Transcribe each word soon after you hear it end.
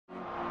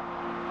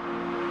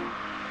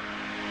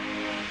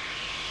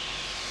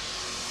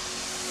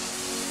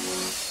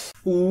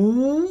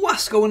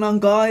What's going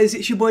on, guys?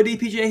 It's your boy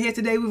DPJ here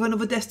today with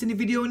another Destiny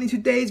video, and in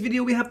today's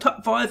video we have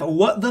top 5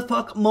 what the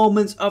fuck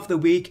moments of the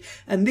week.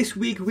 And this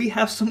week we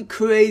have some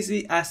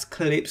crazy ass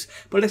clips,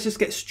 but let's just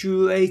get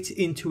straight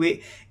into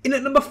it. In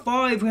at number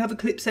 5 we have a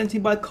clip sent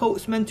in by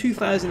Coltsman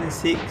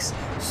 2006.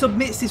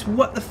 Submits this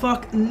what the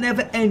fuck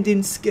never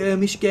ending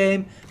skirmish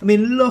game. I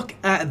mean, look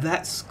at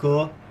that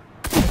score.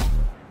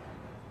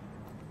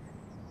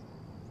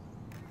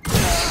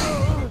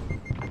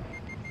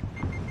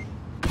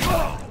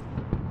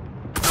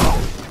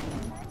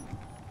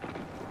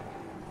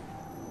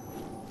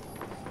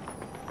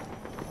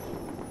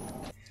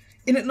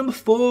 In at number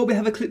 4 we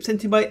have a clip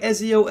sent in by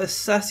Ezio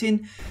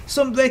Assassin.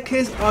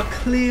 Sunbreakers are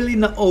clearly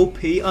not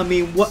OP. I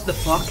mean, what the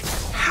fuck?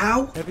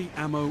 How? Heavy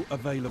ammo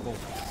available.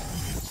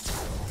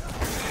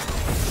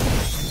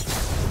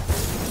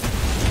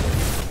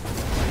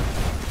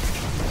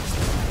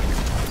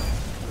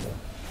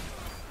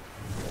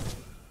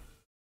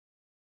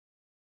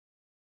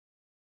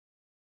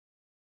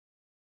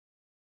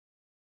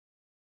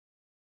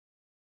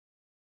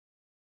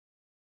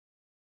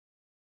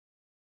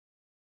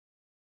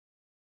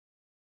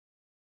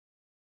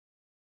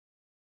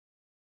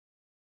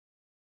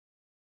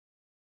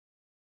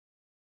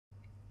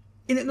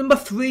 In at number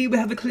 3 we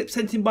have a clip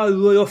sent in by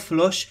Royal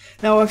Flush.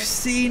 Now I've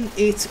seen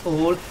it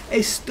all. A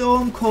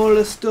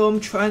Stormcaller Storm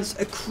Trance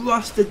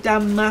across the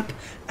damn map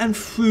and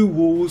through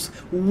walls.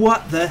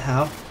 What the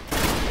hell?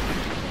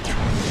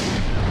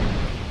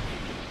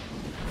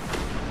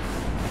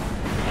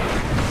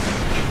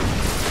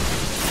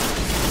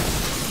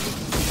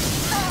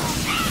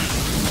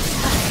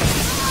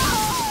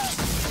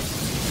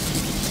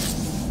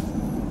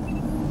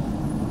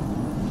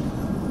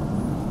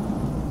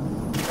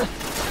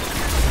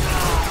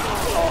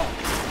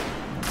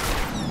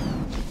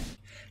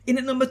 In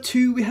at number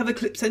 2 we have a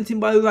clip sent in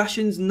by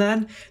Rations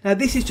Nan. Now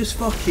this is just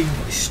fucking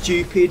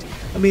stupid.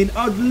 I mean,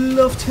 I'd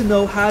love to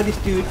know how this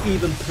dude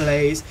even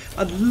plays.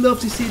 I'd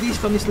love to see this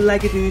from this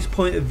Lagadoo's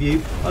point of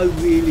view. I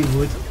really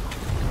would.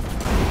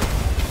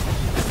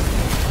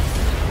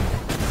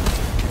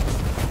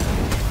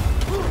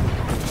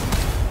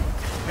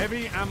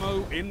 Heavy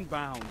ammo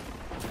inbound.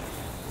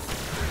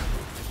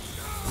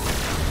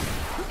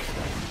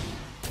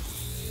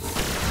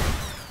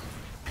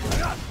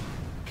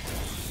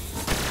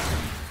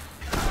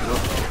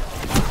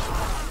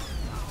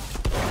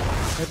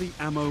 Heavy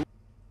ammo.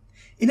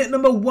 In at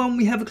number 1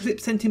 we have a clip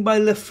sent in by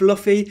Le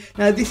Fluffy.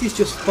 Now this is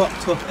just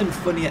fucked up and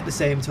funny at the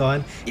same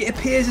time. It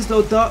appears as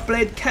though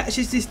Darkblade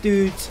catches this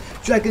dude's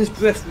Dragon's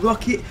Breath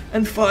rocket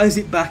and fires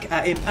it back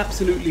at him.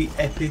 Absolutely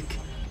epic.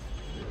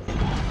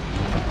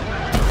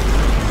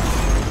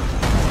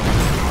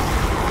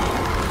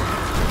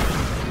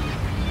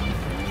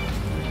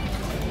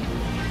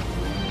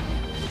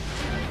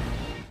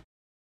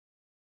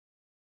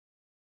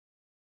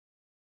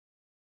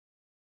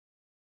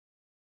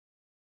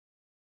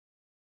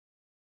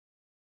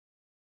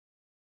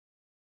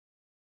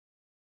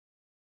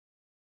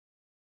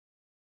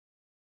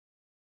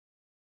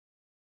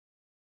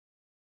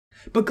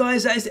 But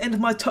guys, that is the end of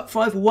my top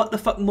 5 what the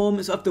fuck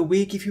moments of the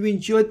week. If you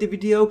enjoyed the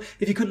video,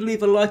 if you could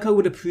leave a like, I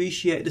would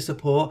appreciate the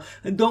support.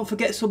 And don't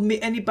forget, submit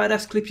any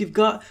badass clip you've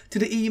got to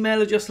the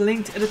email address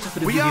linked at the top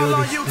of the video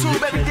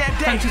description.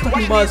 Thanks for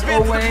stopping by as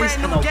always,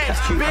 and I'll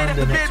catch you on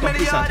the next one.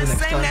 Peace out till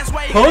next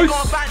time.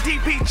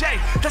 Peace!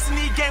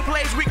 Destiny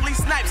gameplays, weekly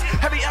snipes,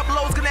 heavy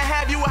uploads, gonna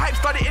have you a hype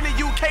started in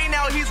the UK,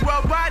 now he's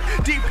worldwide.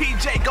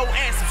 DPJ, go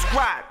and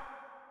subscribe.